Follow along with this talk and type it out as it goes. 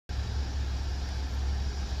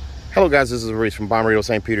Hello guys, this is Reese from Bommarito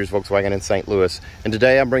St. Peter's Volkswagen in St. Louis, and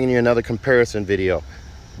today I'm bringing you another comparison video.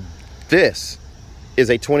 This is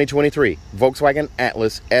a 2023 Volkswagen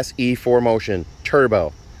Atlas SE 4Motion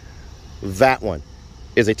Turbo. That one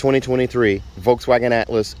is a 2023 Volkswagen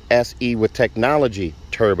Atlas SE with technology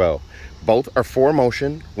Turbo. Both are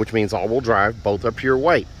 4Motion, which means all-wheel drive. Both are pure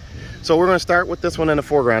white. So we're going to start with this one in the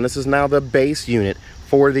foreground. This is now the base unit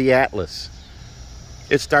for the Atlas.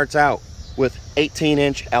 It starts out with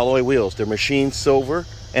 18-inch alloy wheels. They're machined silver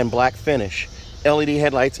and black finish. LED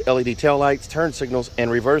headlights, LED taillights, turn signals, and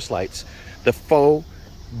reverse lights. The faux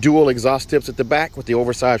dual exhaust tips at the back with the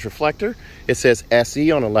oversized reflector. It says SE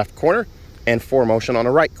on the left corner and 4Motion on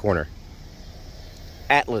the right corner.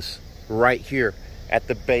 Atlas right here at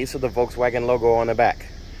the base of the Volkswagen logo on the back.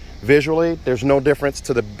 Visually, there's no difference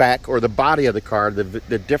to the back or the body of the car.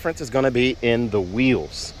 The difference is going to be in the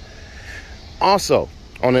wheels. Also,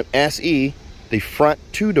 on an SE, the front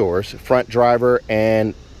two doors, front driver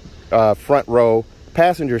and front row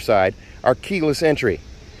passenger side, are keyless entry.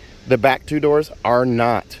 The back two doors are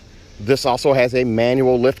not. This also has a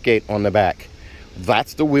manual liftgate on the back.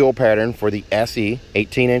 That's the wheel pattern for the SE,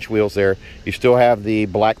 18-inch wheels there. You still have the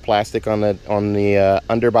black plastic on the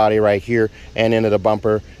underbody right here and into the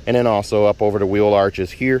bumper, and then also up over the wheel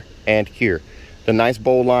arches here and here. The nice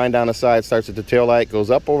bold line down the side starts at the tail light,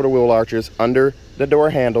 goes up over the wheel arches, under the door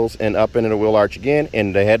handles, and up into the wheel arch again,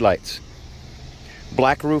 into the headlights.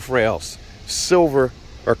 Black roof rails, silver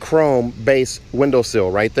or chrome base windowsill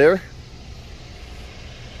right there.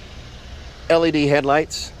 LED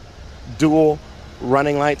headlights, dual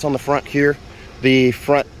running lights on the front here. The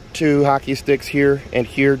front two hockey sticks here and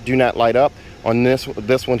here do not light up. On this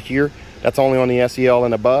one here, that's only on the SEL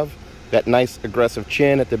and above. That nice aggressive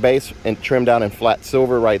chin at the base and trimmed out in flat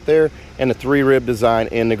silver right there, and the 3-rib design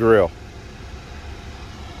in the grille.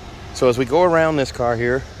 So as we go around this car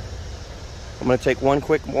here, I'm going to take one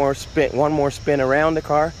more spin around the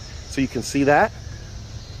car so you can see that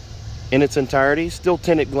in its entirety. Still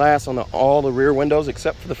tinted glass on all the rear windows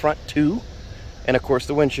except for the front two, and of course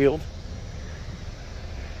the windshield.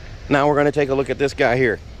 Now we're going to take a look at this guy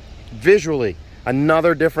here. Visually,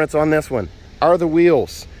 another difference on this one are the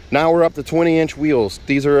wheels. Now we're up to 20-inch wheels.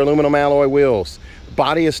 These are aluminum alloy wheels.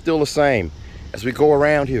 Body is still the same. As we go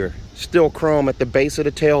around here, still chrome at the base of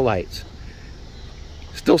the tail lights.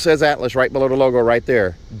 Still says Atlas right below the logo right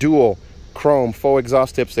there. Dual chrome faux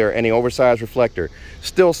exhaust tips there and the oversized reflector.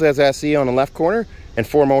 Still says SE on the left corner and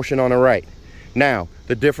 4Motion on the right. Now,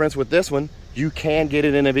 the difference with this one, you can get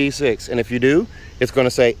it in a V6. And if you do, it's going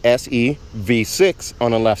to say SE V6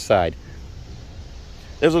 on the left side.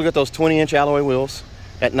 Let's look at those 20-inch alloy wheels.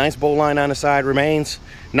 That nice bowl line on the side remains.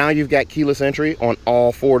 Now you've got keyless entry on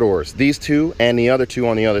all 4 doors. These two and the other two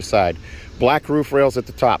on the other side. Black roof rails at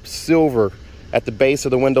the top. Silver at the base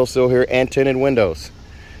of the windowsill here and tinted windows.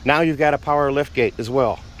 Now you've got a power liftgate as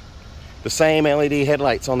well. The same LED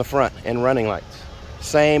headlights on the front and running lights.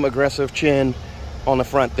 Same aggressive chin on the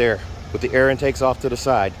front there with the air intakes off to the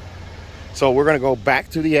side. So we're going to go back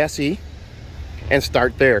to the SE and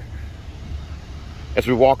start there. As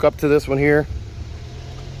we walk up to this one here,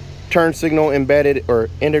 turn signal embedded or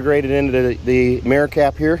integrated into the mirror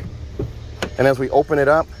cap here. And as we open it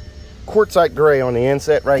up, quartzite gray on the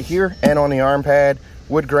inset right here and on the arm pad,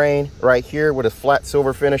 wood grain right here with a flat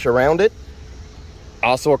silver finish around it.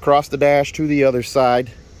 Also across the dash to the other side,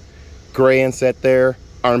 gray inset there,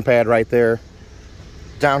 arm pad right there.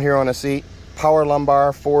 Down here on the seat, power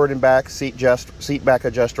lumbar, forward and back, seat back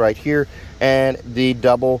adjust right here, and the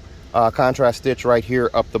double contrast stitch right here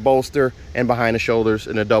up the bolster and behind the shoulders,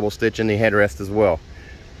 and a double stitch in the headrest as well.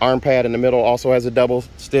 Arm pad in the middle also has a double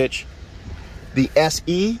stitch. The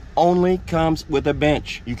SE only comes with a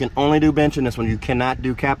bench. You can only do bench in this one. You cannot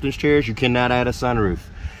do captain's chairs. You cannot add a sunroof.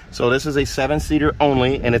 So this is a 7-seater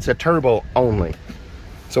only, and it's a turbo only.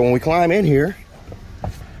 So when we climb in here,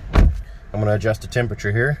 I'm going to adjust the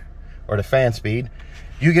temperature here, or the fan speed.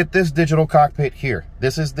 You get this digital cockpit here.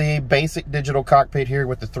 This is the basic digital cockpit here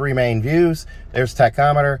with the 3 main views. There's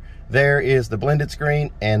tachometer, there is the blended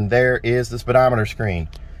screen, and there is the speedometer screen.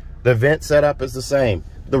 The vent setup is the same.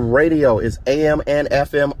 The radio is AM and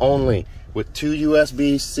FM only with 2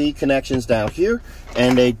 USB-C connections down here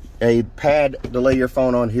and a pad to lay your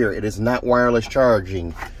phone on here. It is not wireless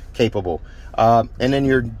charging capable. And then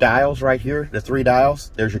your dials right here, the 3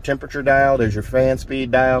 dials. There's your temperature dial, there's your fan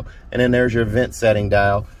speed dial, and then there's your vent setting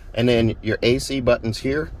dial. And then your AC buttons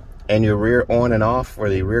here, and your rear on and off for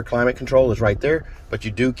the rear climate control is right there. But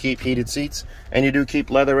you do keep heated seats, and you do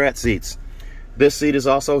keep leatherette seats. This seat is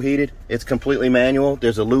also heated. It's completely manual.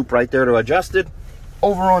 There's a loop right there to adjust it.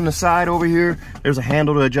 Over on the side over here, there's a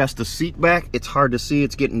handle to adjust the seat back. It's hard to see,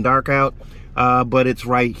 it's getting dark out, but it's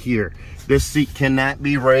right here. This seat cannot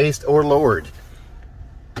be raised or lowered.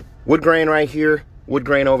 Wood grain right here, wood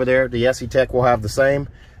grain over there. The SE Tech will have the same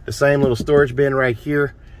little storage bin right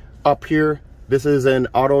here. Up here, this is an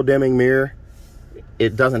auto dimming mirror.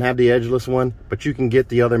 It doesn't have the edgeless one, but you can get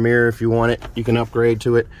the other mirror if you want it. You can upgrade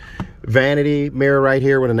to it. Vanity mirror right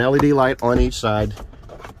here with an LED light on each side.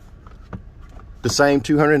 The same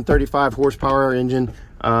 235 horsepower engine.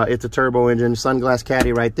 It's a turbo engine. Sunglass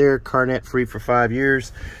caddy right there. Carnet free for 5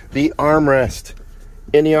 years. The armrest.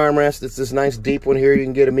 In the armrest, it's this nice deep one here. You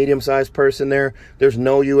can get a medium-sized purse in there. There's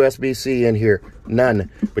no USB-C in here, none.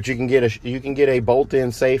 But you can get a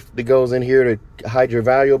bolt-in safe that goes in here to hide your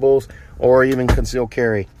valuables or even conceal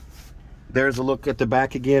carry. There's a look at the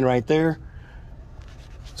back again right there.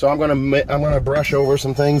 So I'm gonna brush over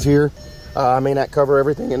some things here. I may not cover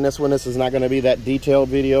everything in this one. This is not going to be that detailed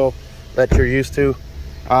video that you're used to.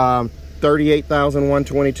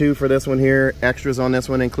 $38,122 for this one here. Extras on this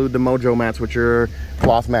one include the Mojo mats, which are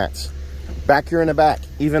cloth mats. Back here in the back,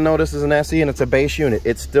 even though this is an SE and it's a base unit,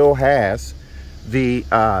 it still has the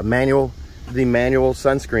manual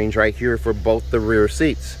sunscreens right here for both the rear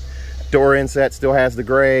seats. Door inset still has the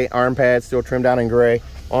gray. Arm pads still trimmed out in gray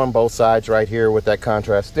on both sides right here with that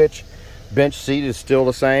contrast stitch. Bench seat is still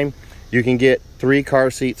the same. You can get 3 car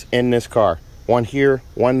seats in this car. One here,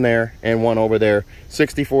 one there, and one over there.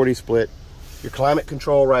 60-40 split. Your climate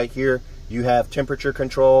control right here. You have temperature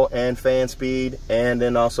control and fan speed, and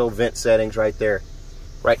then also vent settings right there.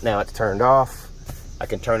 Right now it's turned off. I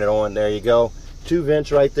can turn it on. There you go. 2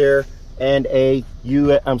 vents right there, and a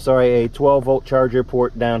 12-volt charger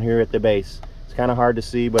port down here at the base. It's kind of hard to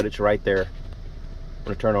see, but it's right there. I'm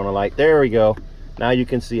gonna turn on the light. There we go. Now you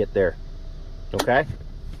can see it there. Okay.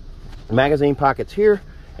 Magazine pockets here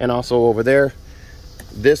and also over there.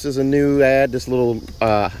 This is a new add, this little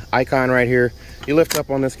icon right here. You lift up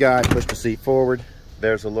on this guy, push the seat forward.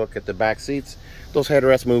 There's a look at the back seats. Those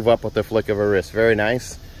headrests move up with the flick of a wrist. Very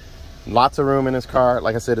nice. Lots of room in this car.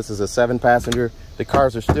 Like I said, this is a 7-passenger. The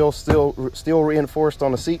cars are still reinforced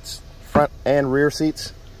on the seats, front and rear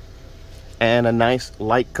seats, and a nice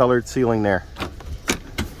light colored ceiling there.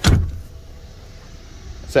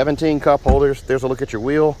 17 cup holders. There's a look at your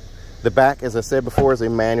wheel. The back, as I said before, is a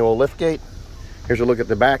manual liftgate. Here's a look at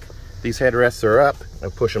the back. These headrests are up. I'll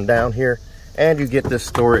push them down here, and you get this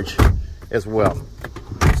storage as well.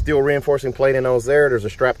 Steel reinforcing plate in those there. There's a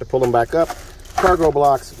strap to pull them back up. Cargo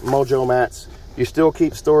blocks, Mojo mats. You still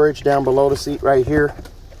keep storage down below the seat right here.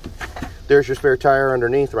 There's your spare tire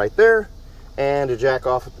underneath right there, and the jack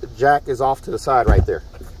is off to the side right there.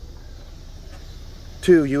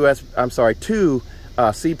 Two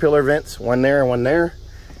C-pillar vents, one there and one there.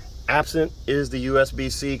 Absent is the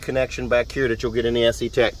USB-C connection back here that you'll get in the SE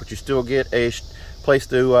Tech, but you still get a place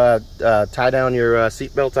to tie down your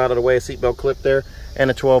seat belts out of the way, a seatbelt clip there, and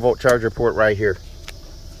a 12-volt charger port right here.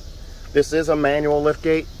 This is a manual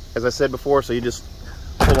liftgate, as I said before, so you just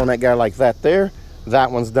pull on that guy like that there.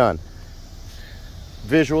 That one's done.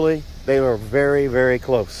 Visually, they are very, very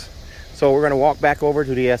close. So we're going to walk back over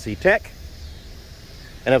to the SE Tech,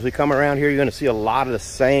 and as we come around here, you're going to see a lot of the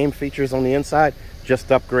same features on the inside, just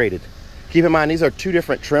upgraded. Keep in mind, these are 2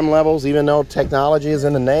 different trim levels. Even though technology is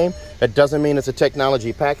in the name, that doesn't mean it's a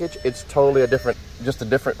technology package. It's totally just a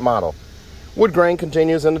different model. Wood grain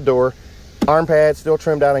continues in the door. Arm pads still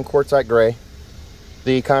trimmed out in quartzite gray.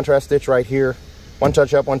 The contrast stitch right here. 1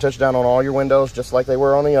 touch up, 1 touch down on all your windows, just like they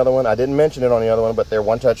were on the other one. I didn't mention it on the other one, but they're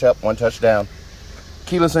 1 touch up, 1 touch down.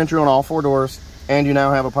 Keyless entry on all 4 doors, and you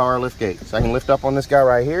now have a power lift gate. So I can lift up on this guy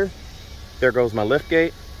right here. There goes my lift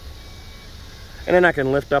gate. And then I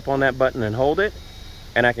can lift up on that button and hold it,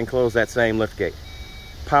 and I can close that same lift gate.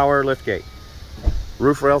 Power lift gate.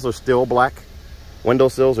 Roof rails are still black. Window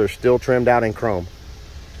sills are still trimmed out in chrome.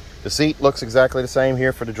 The seat looks exactly the same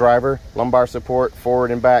here for the driver. Lumbar support, forward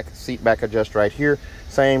and back, seat back adjust right here.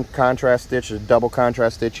 Same contrast stitch, a double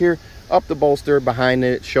contrast stitch here. Up the bolster, behind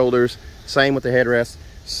the shoulders. Same with the headrest,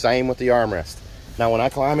 same with the armrest. Now when I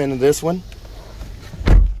climb into this one,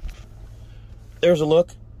 there's a look.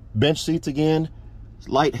 Bench seats again,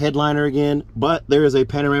 light headliner again, but there is a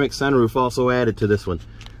panoramic sunroof also added to this one.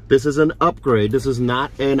 This is an upgrade. This is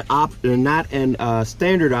not an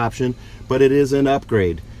standard option, but it is an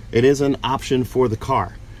upgrade. It is an option for the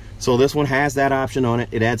car. So this one has that option on it.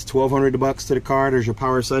 It adds $1,200 to the car. There's your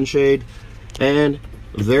power sunshade, and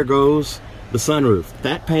there goes the sunroof.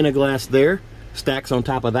 That pane of glass there stacks on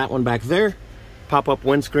top of that one back there. Pop-up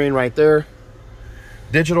windscreen right there.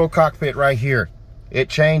 Digital cockpit right here. It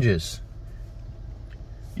changes.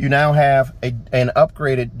 you now have an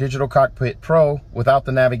upgraded Digital Cockpit Pro without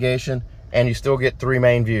the navigation, and you still get 3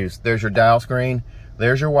 main views. There's your dial screen,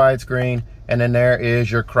 there's your widescreen, and then there is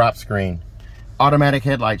your crop screen. Automatic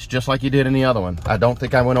headlights, just like you did in the other one. I don't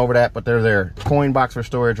think I went over that, but they're there. Coin box for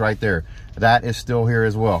storage right there. That is still here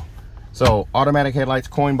as well. So automatic headlights,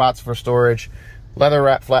 coin box for storage, leather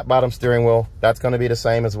wrap flat bottom steering wheel. That's going to be the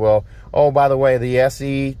same as well. Oh, by the way, the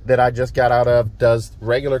SE that I just got out of does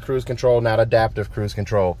regular cruise control, not adaptive cruise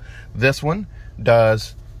control. This one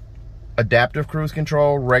does adaptive cruise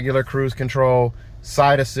control, regular cruise control,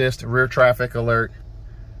 side assist, rear traffic alert,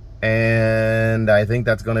 and I think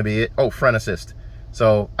that's going to be it. Oh, front assist.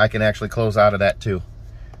 So I can actually close out of that too.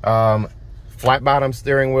 Flat bottom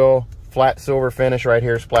steering wheel, flat silver finish right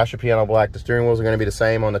here, splash of piano black. The steering wheels are going to be the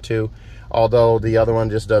same on the two, although the other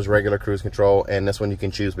one just does regular cruise control, and this one you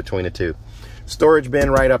can choose between the two. Storage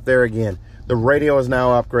bin right up there again. The radio is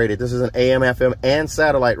now upgraded. This is an AM, FM, and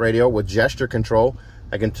satellite radio with gesture control.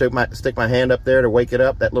 I can stick my hand up there to wake it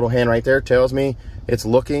up. That little hand right there tells me it's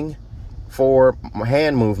looking for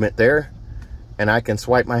hand movement there, and I can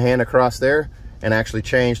swipe my hand across there and actually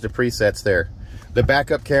change the presets there. The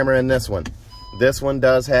backup camera in this one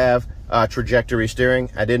does have trajectory steering.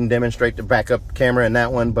 I didn't demonstrate the backup camera in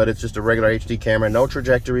that one, but it's just a regular HD camera, no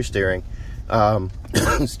trajectory steering.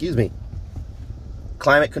 Excuse me.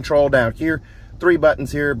 Climate control down here, 3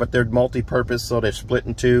 buttons here, but they're multi-purpose, so they're split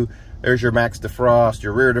in 2. There's your max defrost,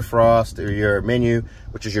 your rear defrost, or your menu,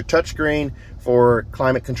 which is your touch screen for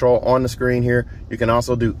climate control on the screen here. You can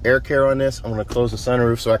also do air care on this. I'm going to close the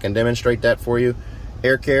sunroof so I can demonstrate that for you.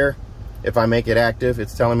 Air care, if I make it active,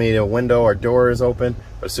 it's telling me the window or door is open,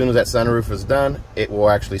 but as soon as that sunroof is done, it will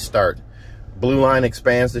actually start. Blue line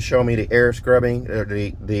expands to show me the air scrubbing, or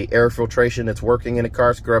the air filtration that's working in the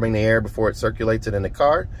car, scrubbing the air before it circulates it in the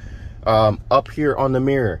car. Up here on the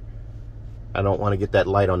mirror, I don't want to get that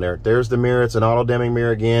light on there. There's the mirror. It's an auto dimming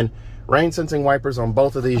mirror again. Rain sensing wipers on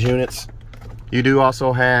both of these units. You do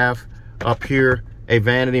also have up here a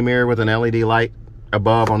vanity mirror with an LED light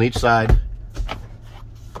above on each side.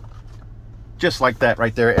 Just like that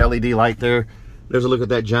right there, LED light there. There's a look at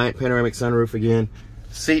that giant panoramic sunroof again.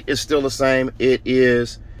 Seat is still the same. It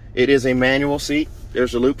is a manual seat.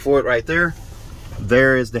 There's a loop for it right there.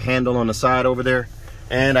 There is the handle on the side over there.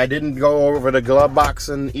 And I didn't go over the glove box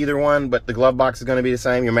in either one, but the glove box is going to be the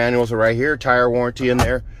same. Your manuals are right here, tire warranty in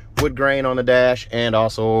there, wood grain on the dash, and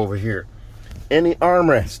also over here. In the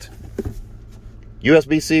armrest,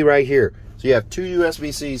 USB-C right here. So you have 2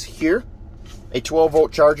 USB-Cs here, a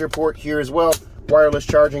 12-volt charger port here as well, wireless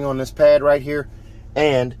charging on this pad right here,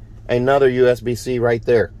 and another USB-C right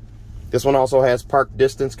there. This one also has park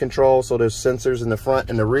distance control, so there's sensors in the front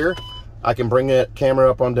and the rear. I can bring that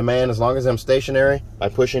camera up on demand as long as I'm stationary by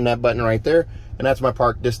pushing that button right there, and that's my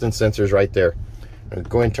park distance sensors right there. I'll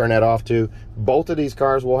go ahead and turn that off too. Both of these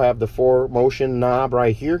cars will have the 4Motion knob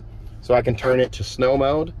right here, so I can turn it to snow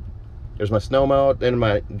mode. There's my snow mode and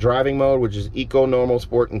my driving mode, which is Eco, Normal,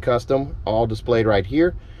 Sport, and Custom, all displayed right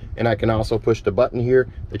here. And I can also push the button here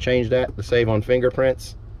to change that, to save on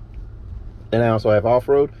fingerprints. And I also have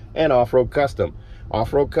off-road and off-road custom.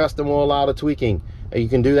 Off-road custom will allow the tweaking. You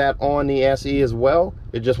can do that on the SE as well.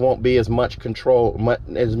 It just won't be as much control,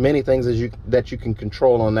 as many things as that you can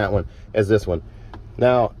control on that one as this one.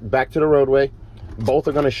 Now, back to the roadway. Both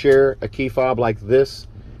are going to share a key fob like this.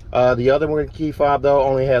 The other one key fob, though,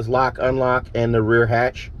 only has lock, unlock, and the rear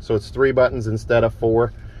hatch. So it's 3 buttons instead of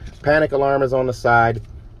 4. Panic alarm is on the side.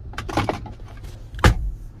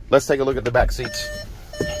 Let's take a look at the back seats.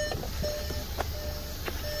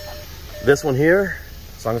 This one here,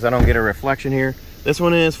 as long as I don't get a reflection here, this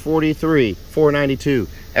one is $43,492.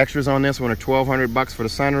 Extras on this one are $1,200 for the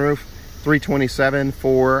sunroof, $327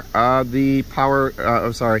 for the power.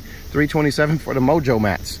 $327 for the Mojo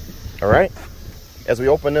mats. All right. As we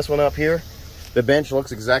open this one up here, the bench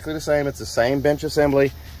looks exactly the same. It's the same bench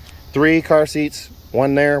assembly. 3 car seats,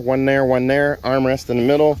 one there, one there, one there. Armrest in the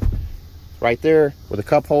middle, right there, with a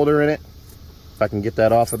cup holder in it. If I can get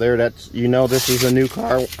that off of there, that's, you know, this is a new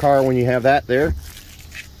car when you have that there.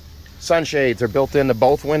 Sunshades are built into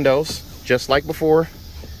both windows, just like before.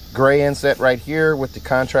 Gray inset right here with the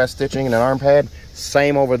contrast stitching and an arm pad.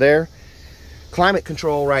 Same over there. Climate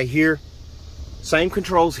control right here. Same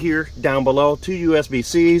controls here down below. 2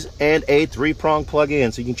 USB-Cs and a 3-prong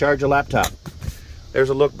plug-in, so you can charge your laptop. There's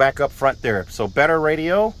a look back up front there. So better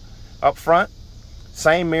radio up front.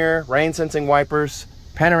 Same mirror, rain sensing wipers,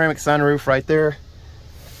 panoramic sunroof right there.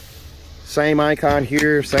 Same icon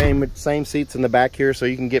here, same seats in the back here, so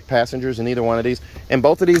you can get passengers in either one of these. And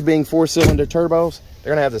both of these being 4-cylinder turbos,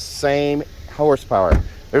 they're gonna have the same horsepower.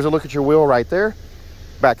 There's a look at your wheel right there.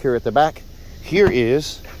 Back here at the back. Here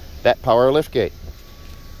is that power lift gate.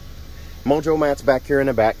 Mojo mats back here in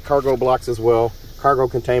the back, cargo blocks as well, cargo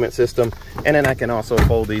containment system, and then I can also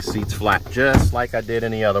fold these seats flat just like I did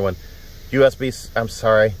in the other one. I'm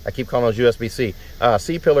sorry, I keep calling those USB-C.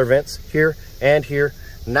 C-pillar vents here and here.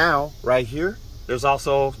 Now, right here, there's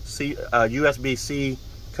also USB-C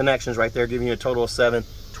connections right there, giving you a total of 7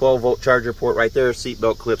 12-volt charger port right there, seat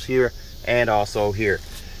belt clips here and also here.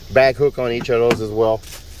 Bag hook on each of those as well.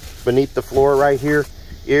 Beneath the floor right here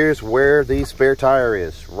is where the spare tire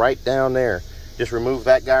is, right down there. Just remove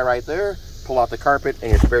that guy right there, pull out the carpet,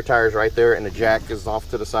 and your spare tire is right there, and the jack is off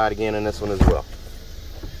to the side again in this one as well.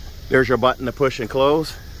 There's your button to push and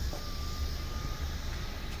close.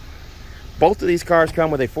 Both of these cars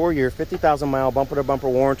come with a 4-year, 50,000-mile bumper-to-bumper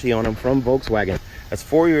warranty on them from Volkswagen. That's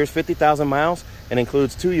 4 years, 50,000 miles, and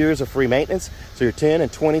includes 2 years of free maintenance. So your 10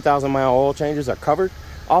 and 20,000-mile oil changes are covered.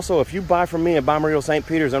 Also, if you buy from me at Bommarito St.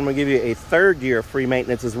 Peter's, I'm going to give you a 3rd year of free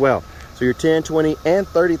maintenance as well. So your 10, 20, and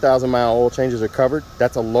 30,000-mile oil changes are covered.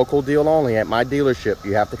 That's a local deal only at my dealership.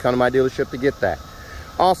 You have to come to my dealership to get that.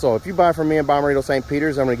 Also, if you buy from me at Bommarito St.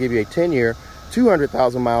 Peter's, I'm going to give you a 10-year,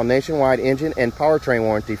 200,000-mile nationwide engine and powertrain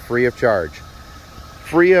warranty free of charge.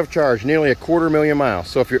 Free of charge, nearly 250,000 miles.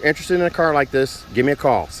 So if you're interested in a car like this, give me a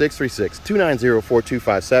call,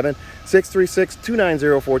 636-290-4257,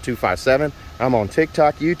 636-290-4257. I'm on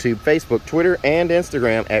TikTok, YouTube, Facebook, Twitter, and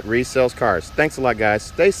Instagram at Reese Sells Cars. Thanks a lot, guys.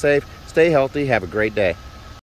 Stay safe, stay healthy, have a great day.